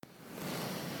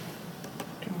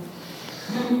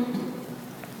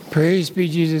Praise be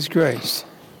Jesus Christ.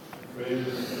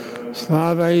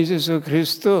 Slava Jesu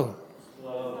Christu.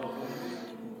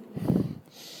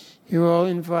 You're all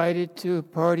invited to a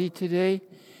party today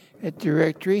at the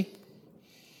rectory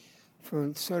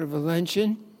for sort of a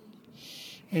luncheon,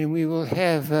 and we will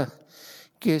have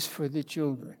gifts for the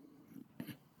children.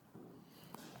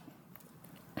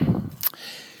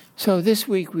 So this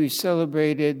week we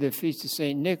celebrated the Feast of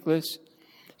St. Nicholas,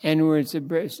 and we're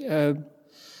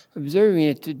observing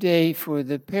it today for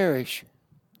the parish.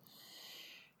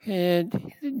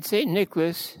 And St.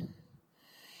 Nicholas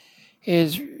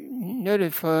is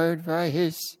notified by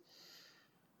his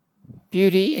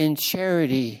beauty and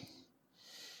charity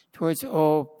towards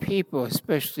all people,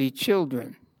 especially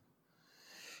children.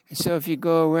 And so if you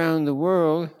go around the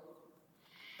world,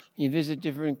 you visit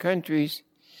different countries,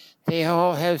 they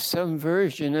all have some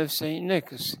version of St.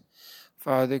 Nicholas,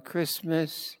 Father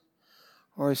Christmas,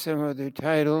 or some other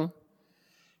title.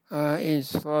 In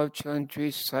Slav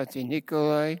countries, Svatý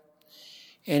Nikolai.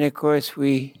 And of course,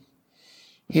 we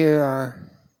here are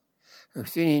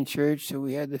Athenian Church, so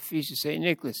we have the Feast of St.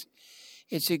 Nicholas.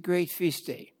 It's a great feast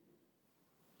day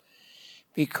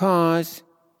because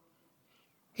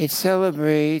it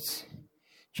celebrates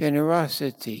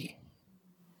generosity.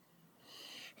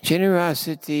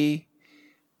 Generosity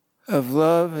of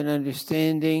love and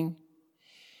understanding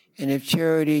and of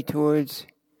charity towards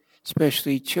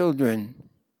especially children.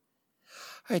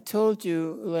 I told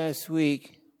you last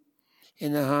week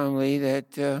in the homily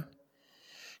that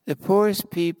the poorest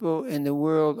people in the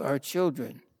world are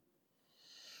children.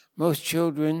 Most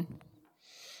children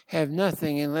have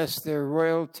nothing unless they're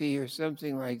royalty or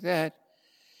something like that.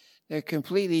 They're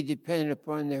completely dependent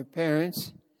upon their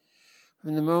parents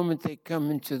from the moment they come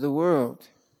into the world.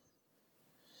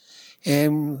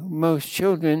 And most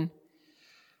children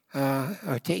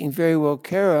are taken very well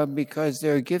care of because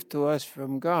they're a gift to us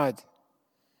from God,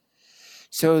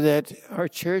 so that our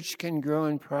church can grow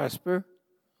and prosper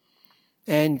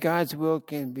and God's will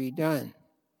can be done.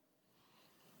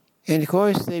 And of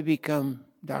course, they become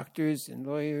doctors and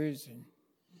lawyers and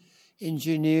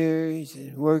engineers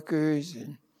and workers,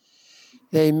 and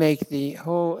they make the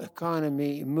whole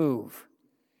economy move.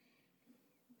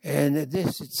 And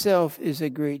this itself is a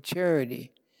great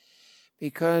charity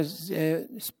because,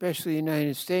 especially in the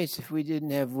United States, if we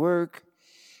didn't have work,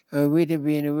 we'd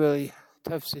be in a really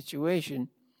tough situation.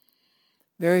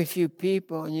 Very few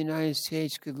people in the United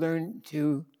States could learn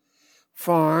to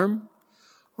farm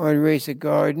or raise a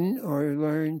garden or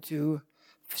learn to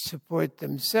support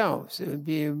themselves. It would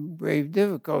be a grave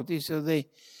difficulty, so they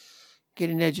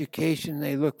get an education,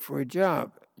 they look for a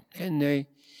job, and they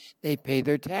pay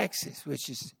their taxes, which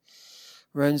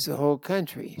runs the whole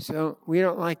country. So we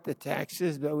don't like the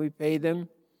taxes, but we pay them,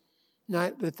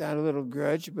 not without a little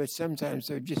grudge, but sometimes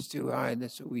they're just too high.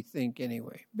 That's what we think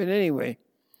anyway. But anyway,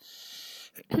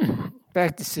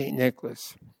 back to St.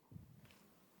 Nicholas.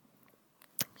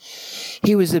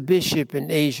 He was a bishop in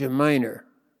Asia Minor,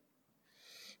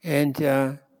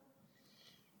 and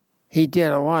he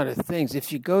did a lot of things.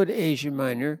 If you go to Asia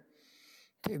Minor,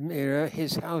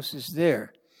 his house is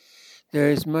there. There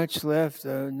is much left,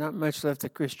 not much left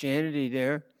of Christianity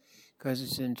there, because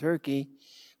it's in Turkey,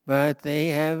 but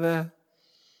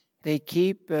they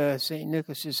keep St.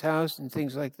 Nicholas's house and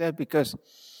things like that because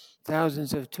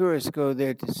thousands of tourists go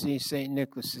there to see St.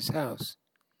 Nicholas's house.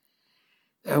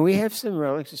 And we have some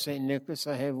relics of St. Nicholas.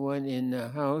 I have one in the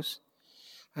house.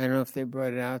 I don't know if they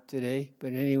brought it out today,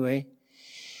 but anyway.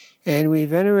 And we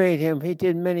venerate him. He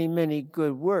did many, many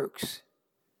good works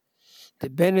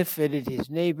that benefited his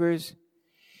neighbors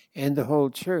and the whole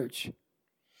church.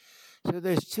 So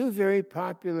there's two very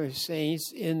popular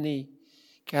saints in the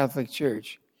Catholic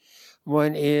Church.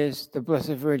 One is the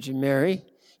Blessed Virgin Mary.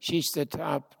 She's the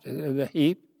top of the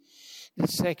heap. The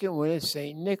second one is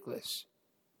St. Nicholas.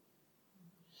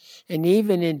 And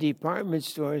even in department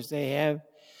stores, they have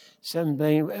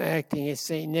somebody acting as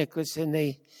St. Nicholas,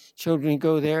 and children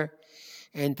go there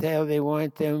and tell they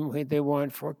want them what they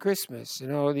want for Christmas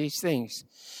and all these things.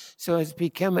 So it's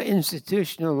become an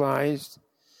institutionalized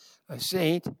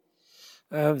saint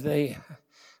of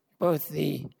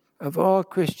of all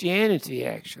Christianity,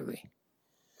 actually.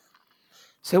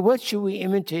 So what should we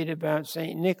imitate about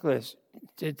St. Nicholas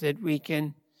that we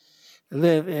can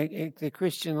live the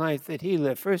Christian life that he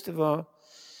lived? First of all,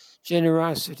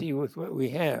 generosity with what we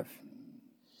have.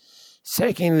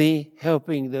 Secondly,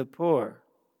 helping the poor.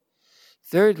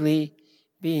 Thirdly,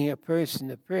 being a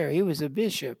person of prayer. He was a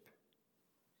bishop.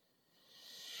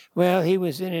 Well, he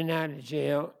was in and out of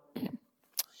jail,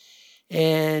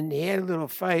 and he had a little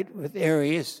fight with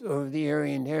Arius over the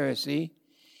Arian heresy,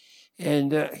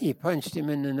 and he punched him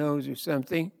in the nose or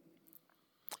something.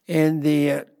 And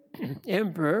the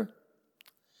emperor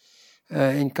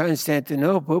in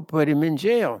Constantinople put him in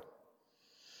jail.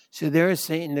 So there's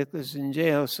St. Nicholas in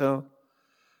jail. So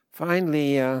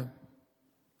finally,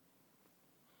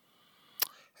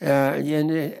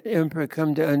 the emperor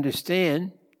come to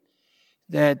understand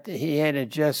that he had a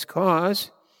just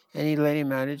cause, and he let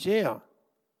him out of jail.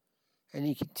 And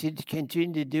he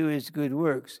continued to do his good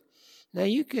works. Now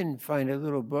you can find a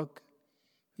little book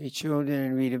for your children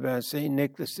and read about St.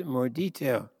 Nicholas in more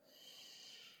detail.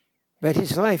 But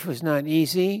his life was not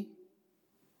easy.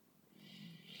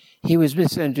 He was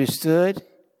misunderstood,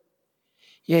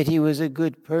 yet he was a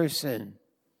good person.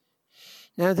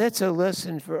 Now that's a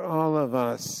lesson for all of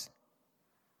us,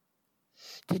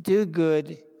 to do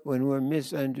good when we're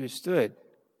misunderstood.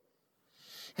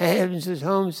 It happens at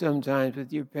home sometimes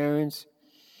with your parents.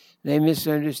 They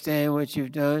misunderstand what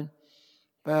you've done,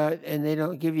 and they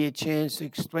don't give you a chance to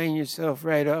explain yourself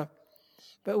right off.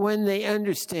 But when they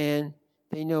understand,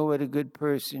 they know what a good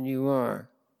person you are.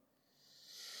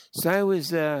 So I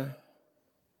was a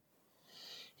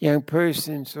young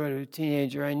person, sort of a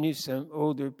teenager. I knew some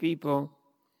older people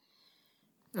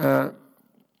in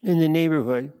the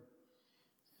neighborhood,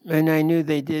 and I knew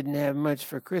they didn't have much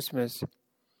for Christmas.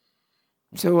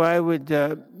 So I would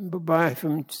buy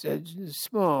from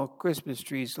small Christmas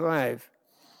trees live,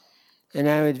 and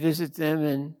I would visit them,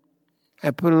 and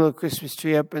I put a little Christmas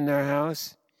tree up in their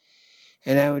house,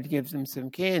 and I would give them some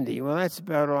candy. Well, that's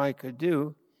about all I could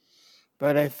do,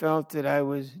 but I felt that I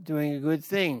was doing a good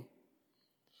thing.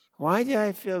 Why did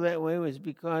I feel that way? It was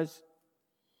because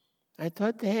I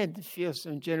thought they had to feel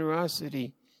some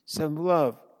generosity, some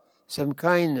love, some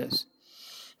kindness,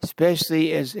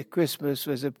 especially as Christmas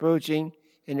was approaching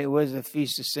and it was a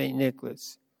feast of St.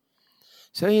 Nicholas.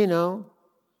 So, you know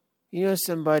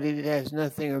somebody that has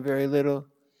nothing or very little,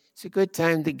 it's a good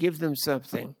time to give them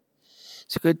something.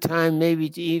 It's a good time maybe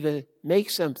to even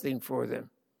make something for them.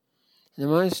 In the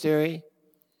monastery,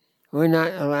 we're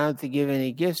not allowed to give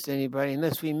any gifts to anybody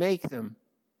unless we make them.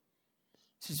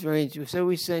 This is very interesting. So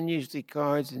we send usually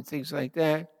cards and things like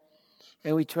that,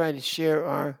 and we try to share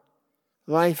our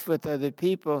life with other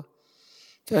people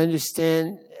to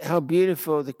understand how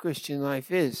beautiful the Christian life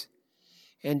is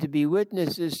and to be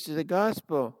witnesses to the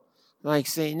gospel like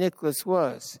St. Nicholas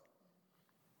was.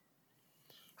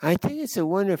 I think it's a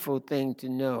wonderful thing to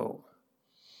know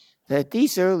that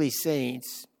these early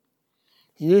saints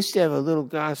used to have a little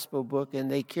gospel book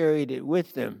and they carried it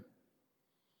with them.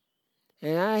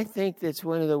 And I think that's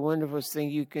one of the wonderful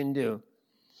things you can do.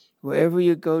 Wherever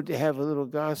you go, to have a little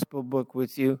gospel book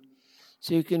with you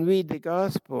so you can read the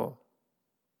gospel.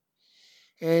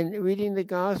 And reading the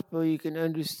gospel, you can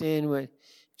understand what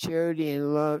charity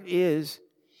and love is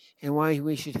and why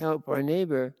we should help our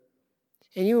neighbor.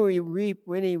 And you will reap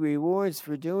many rewards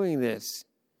for doing this.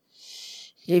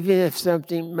 Even if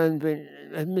something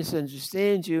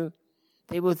misunderstands you,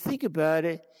 they will think about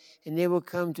it and they will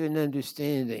come to an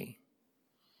understanding.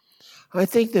 I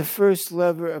think the first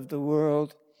lover of the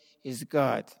world is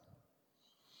God.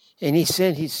 And he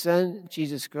sent his Son,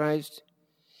 Jesus Christ,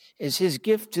 as his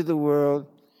gift to the world,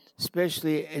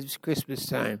 especially at Christmas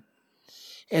time,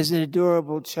 as an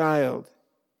adorable child.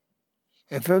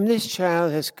 And from this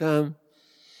child has come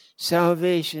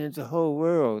salvation of the whole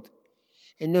world.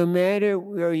 And no matter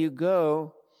where you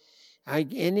go,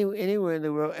 anywhere in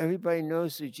the world, everybody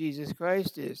knows who Jesus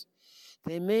Christ is.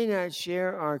 They may not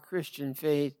share our Christian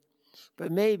faith,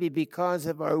 but maybe because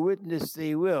of our witness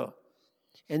they will.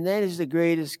 And that is the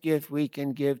greatest gift we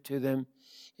can give to them,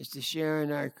 is to share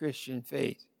in our Christian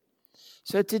faith.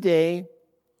 So today,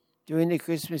 during the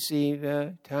Christmas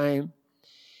Eve time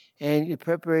and in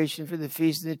preparation for the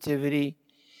Feast of Nativity,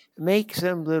 make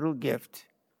some little gift.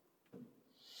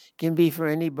 It can be for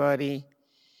anybody,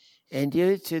 and give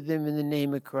it to them in the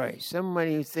name of Christ.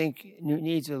 Somebody who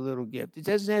needs a little gift. It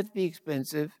doesn't have to be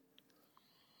expensive.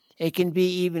 It can be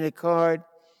even a card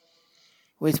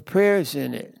with prayers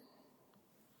in it.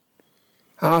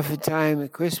 Oftentimes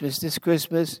at Christmas, this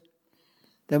Christmas,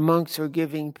 the monks are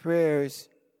giving prayers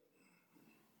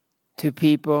to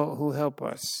people who help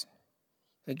us.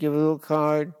 They give a little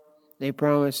card, they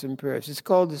promise some prayers. It's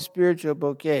called the spiritual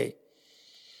bouquet.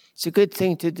 It's a good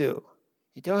thing to do.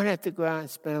 You don't have to go out and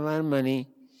spend a lot of money.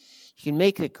 You can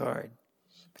make the card.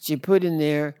 But you put in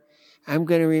there, I'm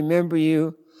going to remember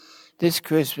you this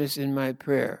Christmas in my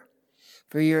prayer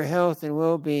for your health and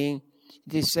well-being,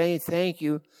 to say thank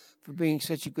you for being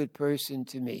such a good person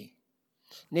to me.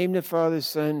 Name the Father,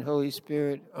 Son, Holy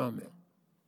Spirit. Amen.